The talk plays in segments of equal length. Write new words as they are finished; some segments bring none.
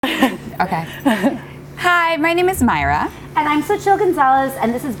Okay. Hi, my name is Myra. And I'm Xochitl Gonzalez,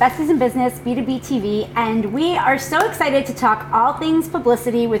 and this is Besties in Business, B2B TV, and we are so excited to talk all things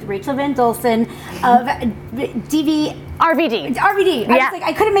publicity with Rachel Van Dolsen of RVD. Yeah.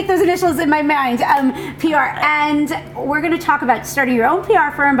 I couldn't make those initials in my mind. PR, and we're going to talk about starting your own PR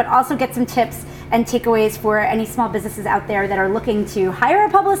firm, but also get some tips and takeaways for any small businesses out there that are looking to hire a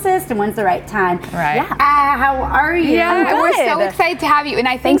publicist and when's the right time. Right. Yeah. How are you? Yeah, we're so excited to have you. And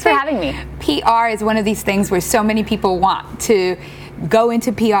I think Thanks for having me. PR is one of these things where so many people want to go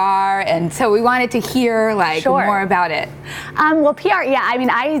into PR, and so we wanted to hear more about it. Well, PR, yeah, I mean,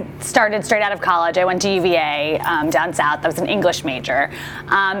 I started straight out of college. I went to UVA down south. I was an English major,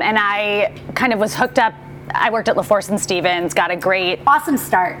 and I kind of was hooked up. I worked at LaForce & Stevens, got a great... Awesome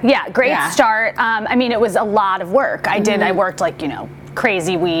start. Yeah, great start. I mean, it was a lot of work. I worked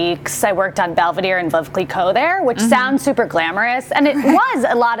crazy weeks. I worked on Belvedere and Veuve Clicquot there, which sounds super glamorous, and it was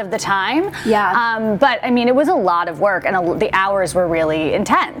a lot of the time. Yeah. But I mean, it was a lot of work, and the hours were really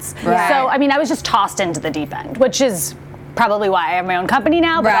intense. Right. So I mean, I was just tossed into the deep end, which is probably why I have my own company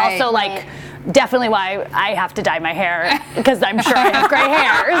now, but also definitely why I have to dye my hair because I'm sure I have gray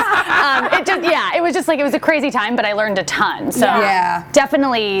hairs. It was a crazy time, but I learned a ton. So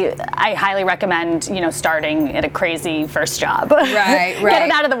definitely, I highly recommend starting at a crazy first job. Right. Get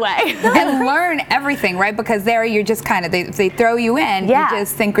it out of the way and learn everything, right? Because there you're just kind of they throw you in, you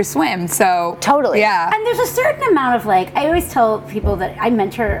just sink or swim. So totally, And there's a certain amount of I always tell people that I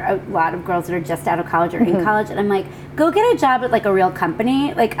mentor a lot of girls that are just out of college or in college, and I'm like, go get a job at a real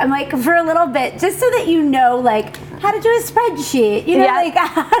company. For a little bit, just so that you know how to do a spreadsheet. It's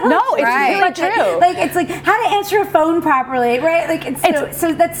true. It's how to answer a phone properly, right?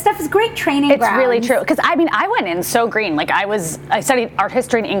 So that stuff is great training. It's really true, because I mean, I went in so green. I studied art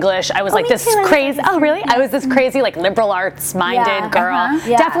history and English. I was this crazy. Oh, really? I was this crazy liberal arts minded girl.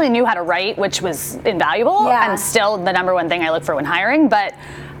 Definitely knew how to write, which was invaluable, and still the number one thing I look for when hiring. But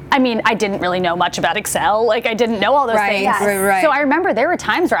I mean, I didn't really know much about Excel. I didn't know all those things. Right. So I remember there were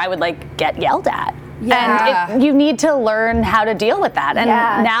times where I would get yelled at. Yeah. And you need to learn how to deal with that. And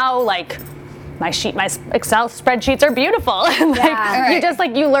now my Excel spreadsheets are beautiful. You just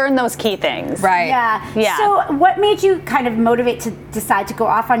you learn those key things. Right. Yeah. So what made you kind of motivate to decide to go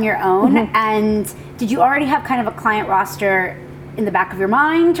off on your own? And did you already have kind of a client roster in the back of your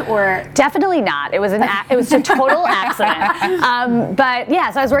mind, or? Definitely not. It was a total accident. But yeah,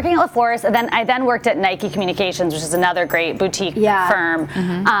 so I was working at LaForce, and then I worked at Nike Communications, which is another great boutique firm.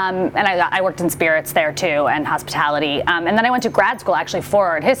 And I worked in spirits there too, and hospitality. And then I went to grad school actually for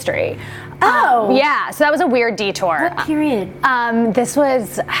art history. Yeah, so that was a weird detour. What period?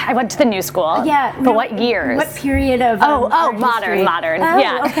 I went to the new school. Yeah. But what years? What period of modern. Oh,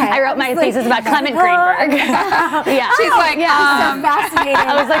 yeah. Okay. I wrote my thesis about Clement Greenberg. Yeah. She's so fascinating.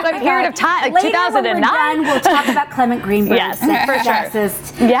 I was what period of time? Later 2009? When we're done, we'll talk about Clement Greenberg. Yes, for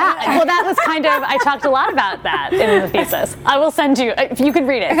sure. Yeah, well that was I talked a lot lot about that in the thesis. I will send you, if you could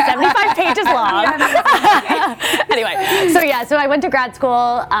read it, 75 pages long. Anyway, so I went to grad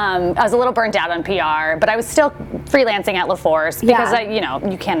school. I was a little burnt out on PR, but I was still freelancing at LaForce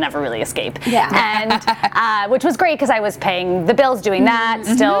because you can never really escape. And which was great because I was paying the bills doing that,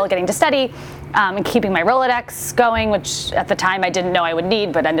 still getting to study. And keeping my Rolodex going, which at the time I didn't know I would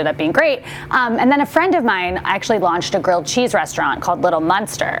need, but ended up being great. And then a friend of mine actually launched a grilled cheese restaurant called Little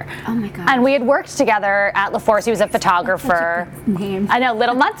Munster. Oh my God. And we had worked together at LaForce. He was a photographer. That's such a good name. I know,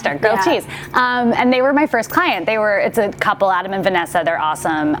 Little Munster, grilled cheese. And they were my first client. It's a couple, Adam and Vanessa, they're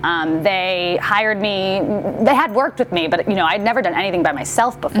awesome. They hired me, they had worked with me, but I'd never done anything by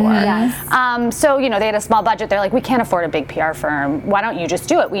myself before. So they had a small budget. They're like, we can't afford a big PR firm. Why don't you just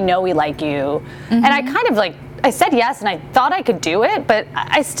do it? We know we like you. And I kind of I said yes, and I thought I could do it, but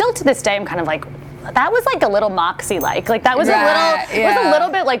I still to this day I'm kind of like, that was a little Moxie-like. That was was a little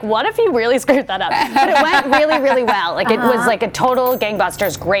bit what if you really screwed that up? But it went really, really well. It was a total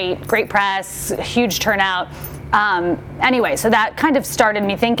gangbusters, great press, huge turnout. Anyway, so that kind of started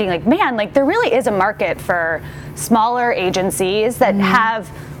me thinking man, there really is a market for smaller agencies that have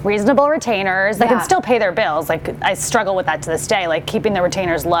reasonable retainers that can still pay their bills. I struggle with that to this day, keeping the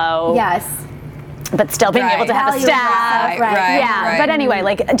retainers low. Yes. But still being able to have a staff. But anyway,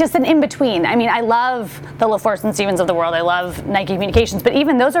 just an in-between. I mean, I love the LaForce and Stevens of the world. I love Nike Communications, but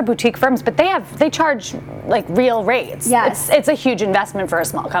even those are boutique firms, but they charge real rates. Yes. It's a huge investment for a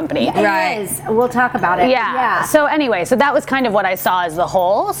small company. Yeah, it is. We'll talk about it. Yeah. So anyway, that was kind of what I saw as the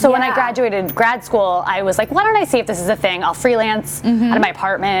whole. So when I graduated grad school, I was like, why don't I see if this is a thing? I'll freelance out of my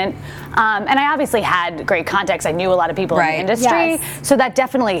apartment. And I obviously had great contacts. I knew a lot of people in the industry. So that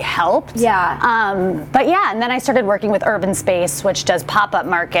definitely helped. Yeah. But yeah, and then I started working with Urban Space, which does pop-up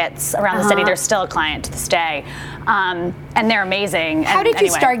markets around the city. They're still a client to this day, and they're amazing. How did you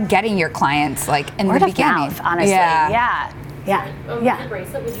start getting your clients, like, in the beginning? Mouth, honestly, yeah. The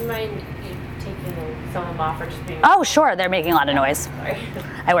bracelet, would you mind taking some of them off or just being... Oh, sure. They're making a lot of noise. Sorry.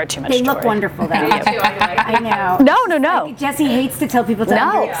 I wear too much They jewelry. look wonderful, though. I know. No. Like, Jessie hates to tell people to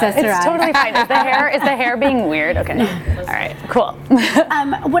under-accessorize. It's totally fine. Is the hair being weird? Okay. All right. Cool.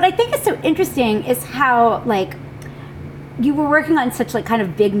 What I think is so interesting is how, like, you were working on such, like, kind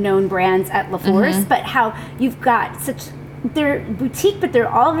of big known brands at LaForce, but how you've got such... They're boutique, but they're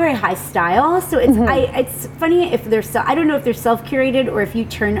all very high style. So it's it's funny if they're I don't know if they're self-curated or if you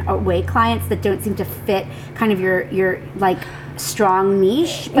turn away clients that don't seem to fit kind of your like strong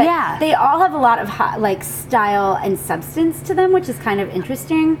niche. But they all have a lot of like style and substance to them, which is kind of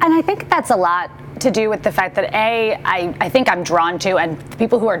interesting. And I think that's a lot to do with the fact that I think I'm drawn to, and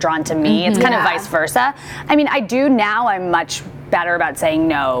people who are drawn to me, it's kind of vice versa. I mean, I do now. I'm much better about saying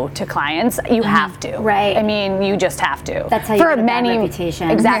no to clients. You have to, right? I mean, you just have to. That's how you get a bad reputation.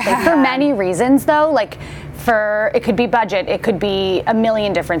 Exactly. For many reasons, though, like it could be budget, it could be a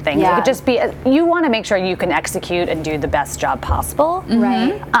million different things. It could just be you want to make sure you can execute and do the best job possible,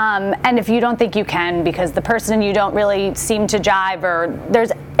 right? And if you don't think you can because the person and you don't really seem to jive, or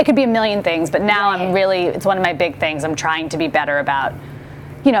it could be a million things. But now I'm really, it's one of my big things. I'm trying to be better about,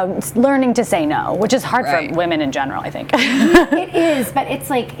 learning to say no, which is hard for women in general, I think. It is, but it's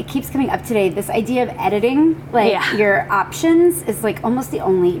like, it keeps coming up today. This idea of editing, your options is like almost the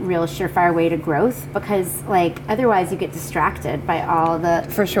only real surefire way to growth, because like otherwise you get distracted by all the...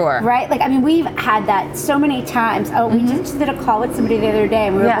 For sure. Right? Like, I mean, we've had that so many times. Oh, we just did a call with somebody the other day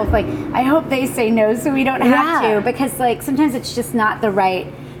and we were both like, I hope they say no so we don't have to, because like sometimes it's just not the right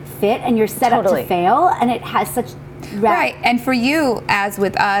fit and you're set up to fail, and it has such... Right, and for you, as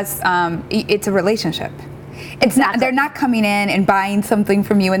with us, it's a relationship. It's not, they're not coming in and buying something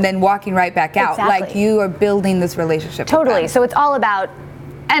from you and then walking right back out. Like, you are building this relationship. Totally. So it's all about,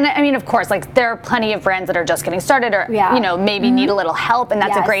 and I mean, of course, like there are plenty of brands that are just getting started, or maybe need a little help, and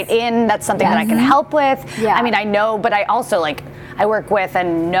that's a great in. That's something that I can help with. I mean, I know, but I also I work with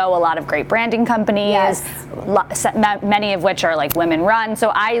and know a lot of great branding companies, many of which are like women run.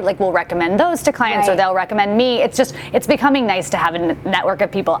 So I will recommend those to clients, or they'll recommend me. It's becoming nice to have a network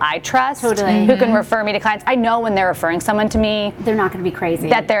of people I trust who can refer me to clients. I know when they're referring someone to me, they're not going to be crazy.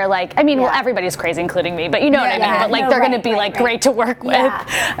 That they're like, I mean, well, everybody's crazy, including me, but you know what I mean. But like, they're going to be great to work with,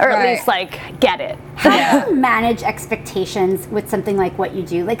 or at least get it. How do you manage expectations with something like what you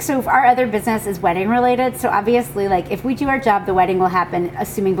do? Like, so if our other business is wedding related, so obviously, like, if we do our job, the wedding will happen,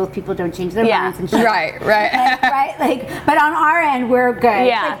 assuming both people don't change their minds and shit. Right. Like, but on our end, we're good.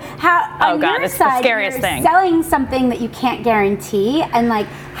 Yeah. Like, how, on your it's side, the scariest you're thing. Selling something that you can't guarantee, and like,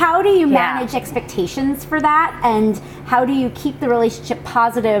 how do you manage expectations for that, and how do you keep the relationship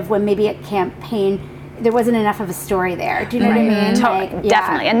positive when maybe at campaign there wasn't enough of a story there? Do you know what I mean?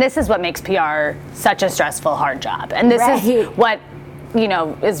 Definitely. And this is what makes PR such a stressful, hard job. And this is what,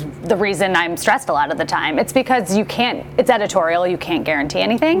 is the reason I'm stressed a lot of the time. It's because it's editorial, you can't guarantee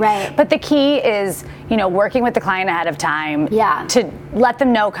anything. Right. But the key is, working with the client ahead of time to let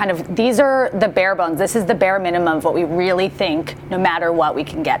them know kind of, these are the bare bones. This is the bare minimum of what we really think, no matter what, we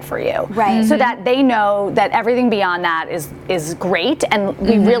can get for you. Right. So that they know that everything beyond that is great, and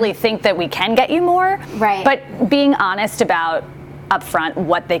we really think that we can get you more. Right. But being honest about upfront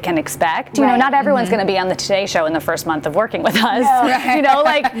what they can expect. Not everyone's going to be on the Today Show in the first month of working with us.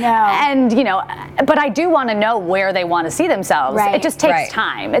 And but I do want to know where they want to see themselves. It just takes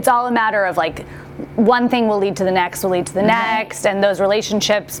time. It's all a matter of one thing will lead to the next, and those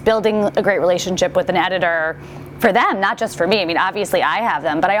relationships, building a great relationship with an editor for them, not just for me. I mean, obviously I have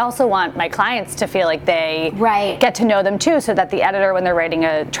them, but I also want my clients to feel like they get to know them too, so that the editor, when they're writing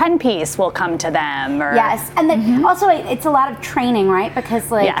a trend piece, will come to them. And then also it's a lot of training, right? Because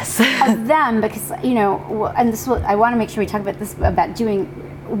of them, because and this I want to make sure we talk about this, about doing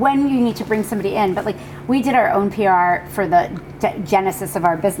when you need to bring somebody in, but we did our own PR for the genesis of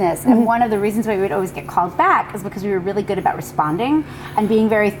our business, and one of the reasons why we would always get called back is because we were really good about responding and being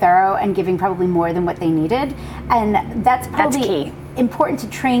very thorough and giving probably more than what they needed, and that's probably key. Important to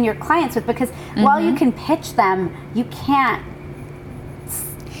train your clients with, because while you can pitch them, you can't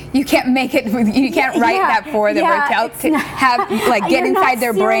make it. You can't write that for them or have get inside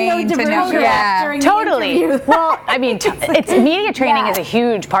their brain to know. Totally. Well, I mean, it's media training is a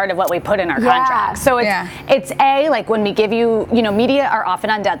huge part of what we put in our contract. So it's when we give you, media are often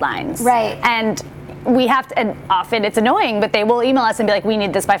on deadlines, and we have to, and often it's annoying, but they will email us and be like, we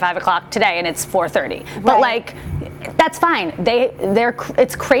need this by 5 o'clock today, and it's 4:30. But that's fine.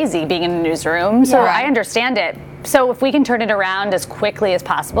 It's crazy being in a newsroom, so I understand it. So if we can turn it around as quickly as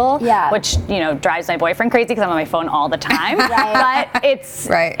possible, which drives my boyfriend crazy because I'm on my phone all the time, but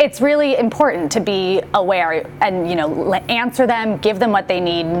it's really important to be aware and answer them, give them what they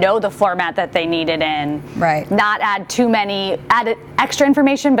need, know the format that they need it in, not add extra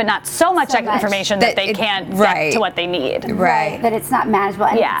information, but not so much information that they can't get to what they need, that it's not manageable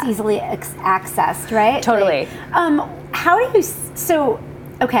and it's easily accessed, right? Totally. How do you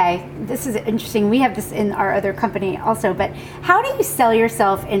okay, this is interesting. We have this in our other company also, but how do you sell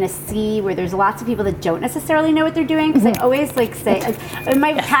yourself in a sea where there's lots of people that don't necessarily know what they're doing? Because I always say, in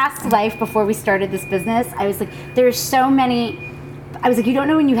my past life before we started this business, I was like, there's so many, I was like, you don't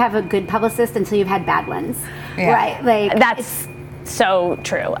know when you have a good publicist until you've had bad ones, right? Like that's so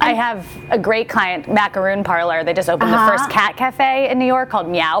true. I have a great client, Macaroon Parlor. They just opened the first cat cafe in New York called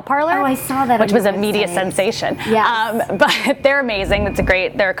Meow Parlor. Oh, I saw that. Which was a media sensation. Yes. But they're amazing.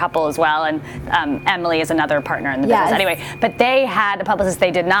 They're a couple as well. And Emily is another partner in the business. Anyway, but they had a publicist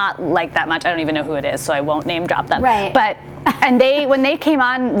they did not like that much. I don't even know who it is, so I won't name drop them. Right. But when they came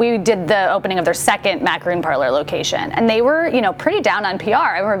on, we did the opening of their second Macaroon Parlor location, and they were, pretty down on PR.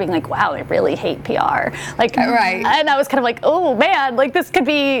 I remember being like, wow, I really hate PR. And I was kind of like, oh man, like this could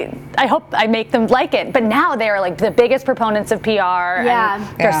be, I hope I make them like it. But now they are like the biggest proponents of PR,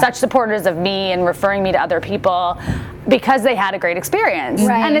 and they're such supporters of me and referring me to other people because they had a great experience.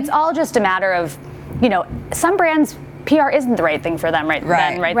 And it's all just a matter of, some brands, PR isn't the right thing for them right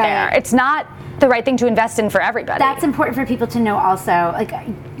there. It's not the right thing to invest in for everybody. That's important for people to know also.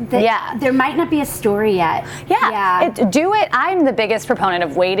 There might not be a story yet. Do it. I'm the biggest proponent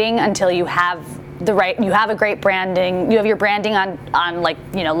of waiting until you have you have a great branding, you have your branding on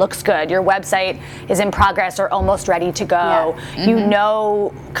looks good, your website is in progress or almost ready to go, you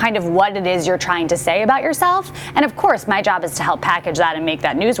know kind of what it is you're trying to say about yourself, and of course my job is to help package that and make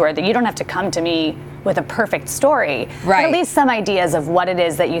that newsworthy. You don't have to come to me with a perfect story, but at least some ideas of what it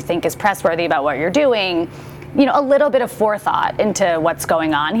is that you think is pressworthy about what you're doing, a little bit of forethought into what's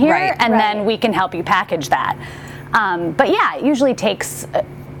going on here, and then we can help you package that. But it usually takes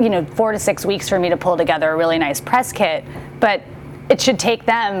 4 to 6 weeks for me to pull together a really nice press kit, but it should take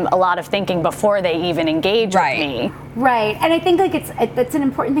them a lot of thinking before they even engage with me. Right, and I think it's an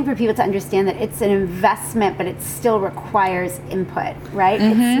important thing for people to understand that it's an investment, but it still requires input, right?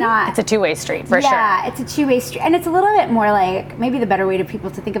 It's a two-way street for sure. Yeah, it's a two-way street, and it's a little bit more like, maybe the better way to people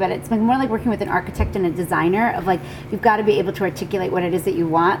to think about it, it's more like working with an architect and a designer of you've got to be able to articulate what it is that you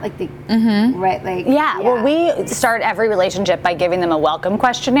want, Well, we start every relationship by giving them a welcome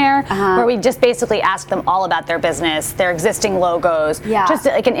questionnaire where we just basically ask them all about their business, their existing logos, just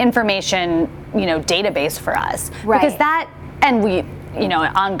like an information database for us. Because that, and we,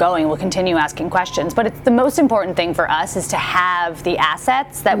 ongoing, we'll continue asking questions, but it's the most important thing for us is to have the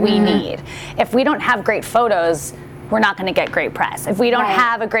assets that we need. If we don't have great photos, we're not going to get great press. If we don't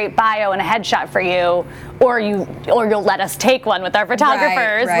have a great bio and a headshot for you, or you'll let us take one with our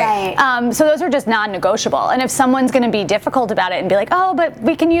photographers. So those are just non-negotiable. And if someone's going to be difficult about it and be like, oh, but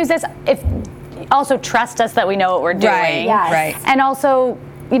we can use this, also trust us that we know what we're doing. And also,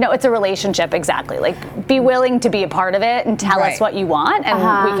 it's a relationship, exactly. Be willing to be a part of it and tell us what you want,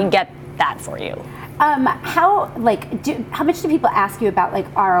 and we can get that for you. How much do people ask you about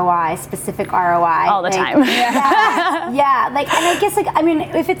ROI, specific ROI? All the time. And I guess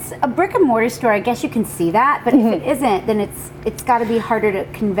if it's a brick and mortar store, I guess you can see that, but if it isn't, then it's got to be harder to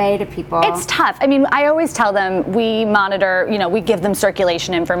convey to people. It's tough. I always tell them we monitor, we give them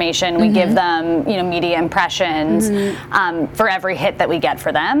circulation information, we give them, media impressions for every hit that we get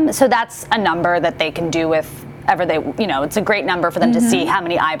for them. So that's a number that they can do with ever they, it's a great number for them to see how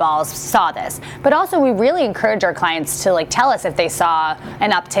many eyeballs saw this. But also we really encourage our clients to tell us if they saw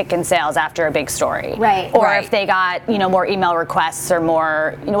an uptick in sales after a big story. Or if they got, more email requests or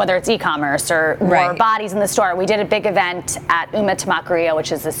more, whether it's e-commerce or more bodies in the store. We did a big event at Uma Tamakuria,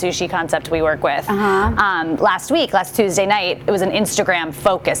 which is the sushi concept we work with, last Tuesday night. It was an Instagram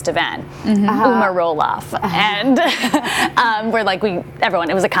focused event, Uma roll-off. And everyone,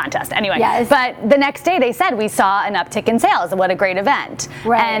 it was a contest anyway. But the next day they said, we saw an uptick in sales. What a great event.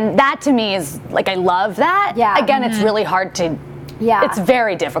 And that to me is I love that. Again, it's really hard to it's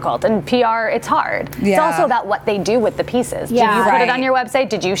very difficult. And PR, it's hard. It's also about what they do with the pieces. Did you put it on your website?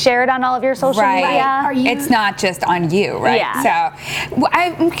 Did you share it on all of your social media? It's not just on you, right? Yeah. So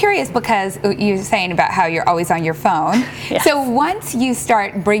I'm curious because you're saying about how you're always on your phone. Yes. So once you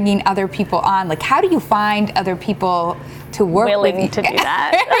start bringing other people on, like how do you find other people to work willing with to do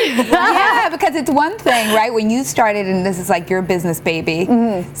that? Yeah, because it's one thing, right? When you started, and this is like your business baby.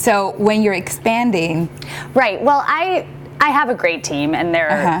 So when you're expanding, right? Well, I have a great team, and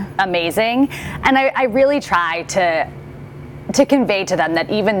they're amazing, and I really try to convey to them that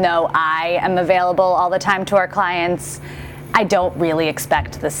even though I am available all the time to our clients, I don't really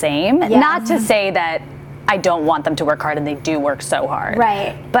expect the same. Not to say that I don't want them to work hard, and they do work so hard.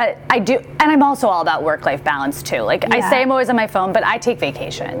 Right. But I do, and I'm also all about work-life balance too. Like I say I'm always on my phone, but I take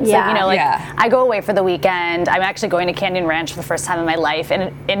vacations. Yeah. Like, I go away for the weekend. I'm actually going to Canyon Ranch for the first time in my life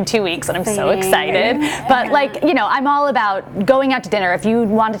in 2 weeks, and I'm so excited. But like, I'm all about going out to dinner. If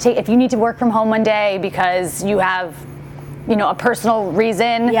you need to work from home one day because you have a personal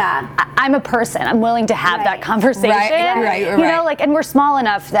reason. I'm a person. I'm willing to have that conversation. Right. And we're small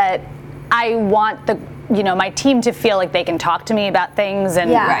enough that I want my team to feel like they can talk to me about things.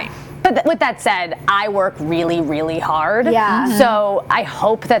 And But with that said, I work really, really hard. So I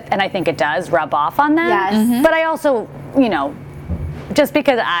hope that, and I think it does rub off on them. But I also, just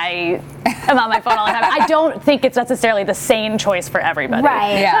because I am on my phone all the time, I don't think it's necessarily the sane choice for everybody.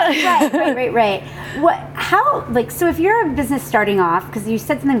 Right. So if you're a business starting off, because you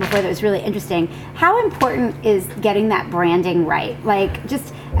said something before that was really interesting, how important is getting that branding right? Like,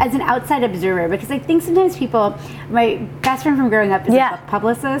 just as an outside observer, because I think sometimes my best friend from growing up is a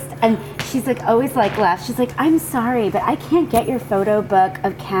publicist, and she's like always like laughs. She's like, I'm sorry, but I can't get your photo book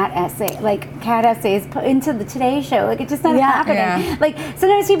of cat essays put into the Today Show. Like, it's just not happening. Like,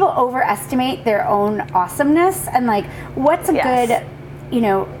 sometimes people overestimate their own awesomeness, and like, what's a good,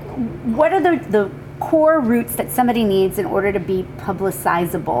 what are the core roots that somebody needs in order to be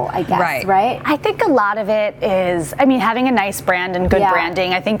publicizable, I guess, right? I think a lot of it is, having a nice brand and good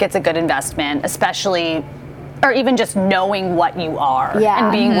branding, I think it's a good investment, especially, or even just knowing what you are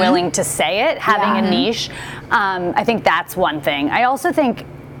and being willing to say it, having a niche. I think that's one thing. I also think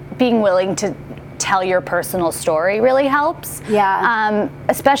being willing to tell your personal story really helps.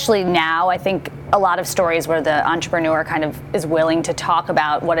 Especially now, I think a lot of stories where the entrepreneur kind of is willing to talk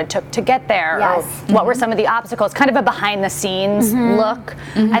about what it took to get there, or what were some of the obstacles, kind of a behind the scenes look.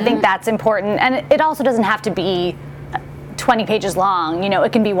 I think that's important. And it also doesn't have to be 20 pages long,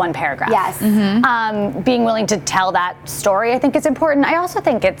 it can be one paragraph. Being willing to tell that story, I think is important. I also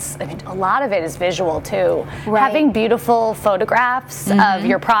think a lot of it is visual too. Having beautiful photographs of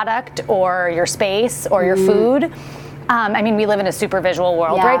your product or your space or your food. We live in a super visual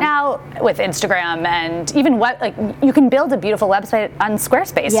world right now with Instagram, and even you can build a beautiful website on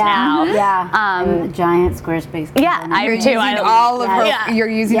Squarespace now. I'm a giant Squarespace. I do too. You're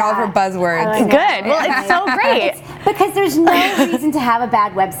using all of her buzzwords. Good. Well, it's so great. Because there's no reason to have a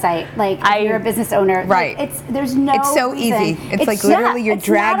bad website. Like, if you're a business owner. Right. There's no It's so reason. easy. It's like literally you're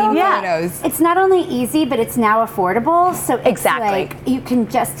dragging photos. It's not only easy, but it's now affordable. So it's like you can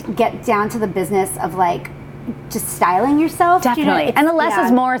just get down to the business of just styling yourself. Definitely. And the less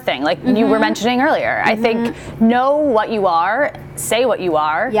is more thing, like you were mentioning earlier. I think know what you are, say what you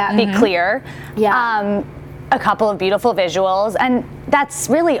are, be clear. A couple of beautiful visuals, and that's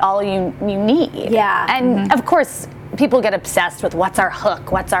really all you need. And of course, people get obsessed with what's our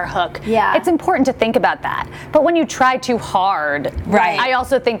hook. It's important to think about that. But when you try too hard, I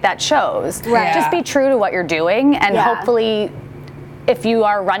also think that shows. Just be true to what you're doing, and hopefully, if you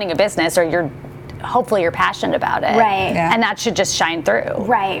are running a business or hopefully you're passionate about it, and that should just shine through.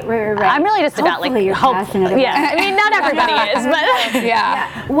 Right. I'm really just about you're passionate about it. Not everybody is, but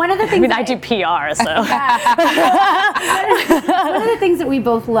one of the things I do PR, so one of the things that we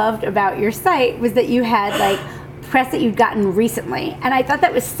both loved about your site was that you had press that you've gotten recently, and I thought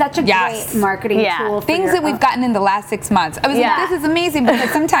that was such a great marketing tool. Things that we've gotten in the last 6 months. I was like, this is amazing, because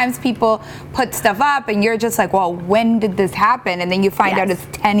sometimes people put stuff up and you're just like, well, when did this happen? And then you find out it's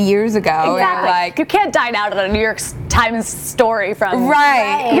 10 years ago. And you can't dine out on a New York Times story from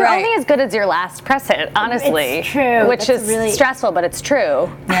You're only as good as your last press hit, honestly. It's true. Which is really stressful, but it's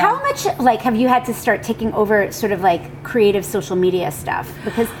true. How much have you had to start taking over sort of creative social media stuff?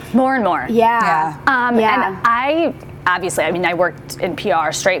 Because more and more. And obviously, I worked in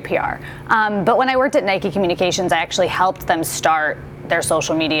PR, straight PR. But when I worked at Nike Communications, I actually helped them start their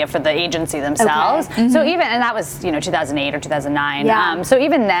social media for the agency themselves. So and that was 2008 or 2009. So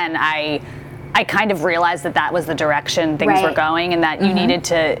even then, I kind of realized that was the direction things were going, and that you needed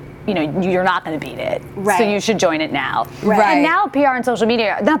to you're not going to beat it. Right. So you should join it now. Right. And now PR and social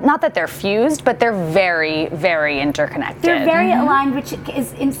media, not that they're fused, but they're very, very interconnected. They're very aligned, which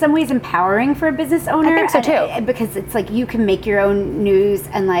is in some ways empowering for a business owner. I think so too. Because it's like you can make your own news,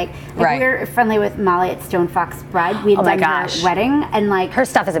 and like we're friendly with Molly at Stone Fox Bride. We had done her wedding, and like her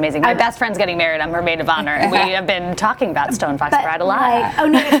stuff is amazing. My best friend's getting married. I'm her maid of honor, and we have been talking about Stone Fox Bride a lot. Like, oh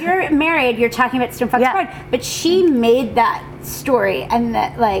no, if you're married, you're talking about Stone Fox Bride. But she made that story, and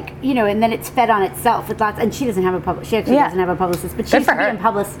that and then it's fed on itself with lots. And she doesn't have a she actually doesn't have a publicist, but she's in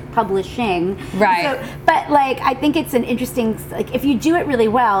publishing. Right. So, but I think it's an interesting, if you do it really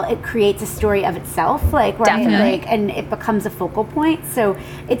well, it creates a story of itself, Definitely. and it becomes a focal point. So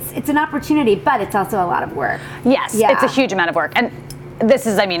it's an opportunity, but it's also a lot of work. Yes, it's a huge amount of work. And this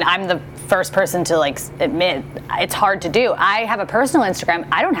is, I'm the first person to admit it's hard to do. I have a personal Instagram.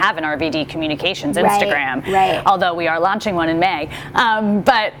 I don't have an RVD Communications Instagram, although we are launching one in May.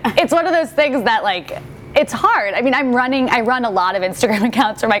 But it's one of those things that it's hard. I run a lot of Instagram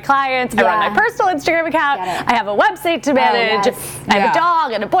accounts for my clients. I run my personal Instagram account. I have a website to manage. I have a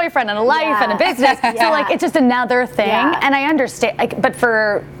dog and a boyfriend and a life and a business. So it's just another thing. And I understand, but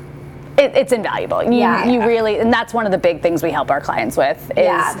for it's invaluable. You really, and that's one of the big things we help our clients with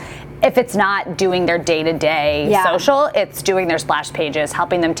is if it's not doing their day-to-day social, it's doing their splash pages,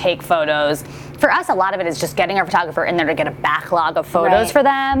 helping them take photos. For us, a lot of it is just getting our photographer in there to get a backlog of photos for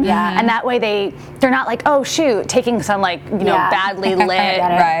them. And that way they're not like, oh shoot, taking some badly lit,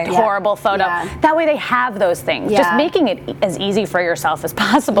 horrible photo. That way they have those things. Just making it as easy for yourself as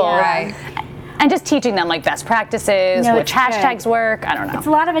possible. And just teaching them best practices, which hashtags work. I don't know. It's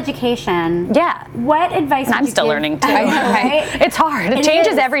a lot of education. Yeah. What advice would I'm you still give? learning too. I know, right? It's hard. It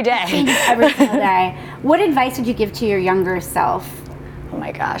changes every day. It changes every single day. What advice would you give to your younger self? Oh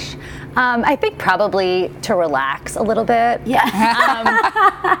my gosh. I think probably to relax a little bit. It's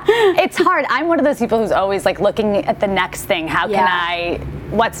hard. I'm one of those people who's always looking at the next thing. How can I,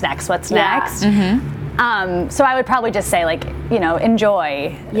 what's next? What's next? So I would probably just say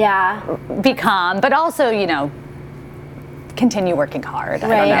enjoy. Be calm, but also, continue working hard. I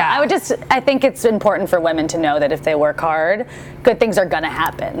don't know. I think it's important for women to know that if they work hard, good things are gonna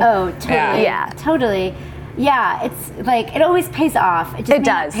happen. Oh, totally. Totally. Yeah, it's it always pays off. It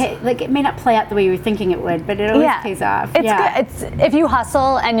does. It may not play out the way you were thinking it would, but it always pays off. It's good. It's if you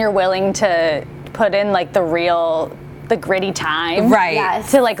hustle and you're willing to put in the gritty time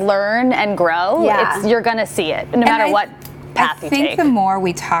to learn and grow, you're gonna see it no matter what path you take. I think the more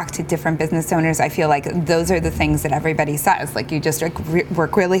we talk to different business owners, I feel like those are the things that everybody says. You just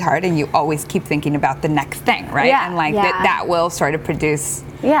work really hard and you always keep thinking about the next thing, right? And that will sort of produce.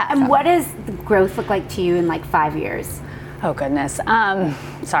 And what does the growth look like to you in 5 years? Oh goodness.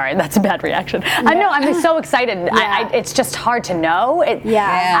 Sorry, that's a bad reaction. I know, I'm so excited. It's just hard to know.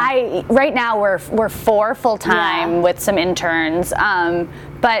 Right now we're 4 full-time with some interns,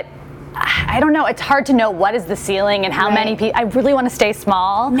 but I don't know. It's hard to know what is the ceiling and how many people. I really want to stay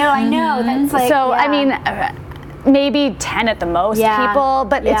small. No, I know. That's maybe 10 at the most people,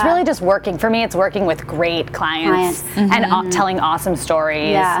 but it's really just working. For me, it's working with great clients. And telling awesome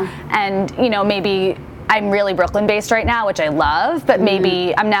stories. And, maybe I'm really Brooklyn based right now, which I love, but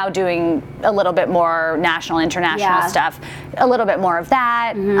maybe I'm now doing a little bit more national, international stuff, a little bit more of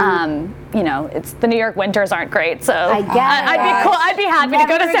that. It's the New York winters aren't great, so I'd be cool. I'd be happy to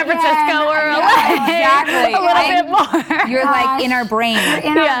go to San Francisco or LA. A little bit more. You're in our brain.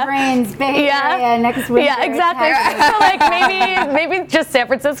 In our brains, Bay Area next winter. Yeah, exactly. So maybe just San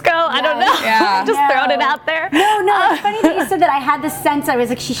Francisco. I don't know. Just throwing it out there. No. It's funny that you said that. I had this sense. I was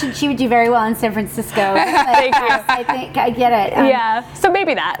like, she would do very well in San Francisco. Thank you. I think I get it. So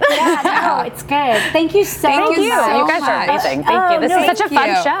maybe that. It's good. Thank you so much. Thank you. You guys are amazing. Thank you. This is such a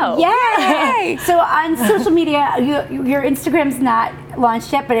fun show. Yeah. So on social media, your Instagram's not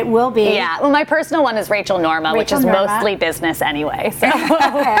launched yet, but it will be. Yeah. Well, my personal one is Rachel Norma, which is mostly business anyway. So.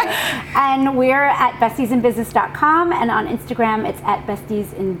 And we're at bestiesinbusiness.com, and on Instagram it's at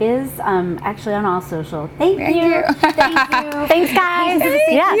bestiesinbiz. Actually on all social. Thank you. Thank you. Thanks, guys.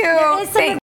 Thank you.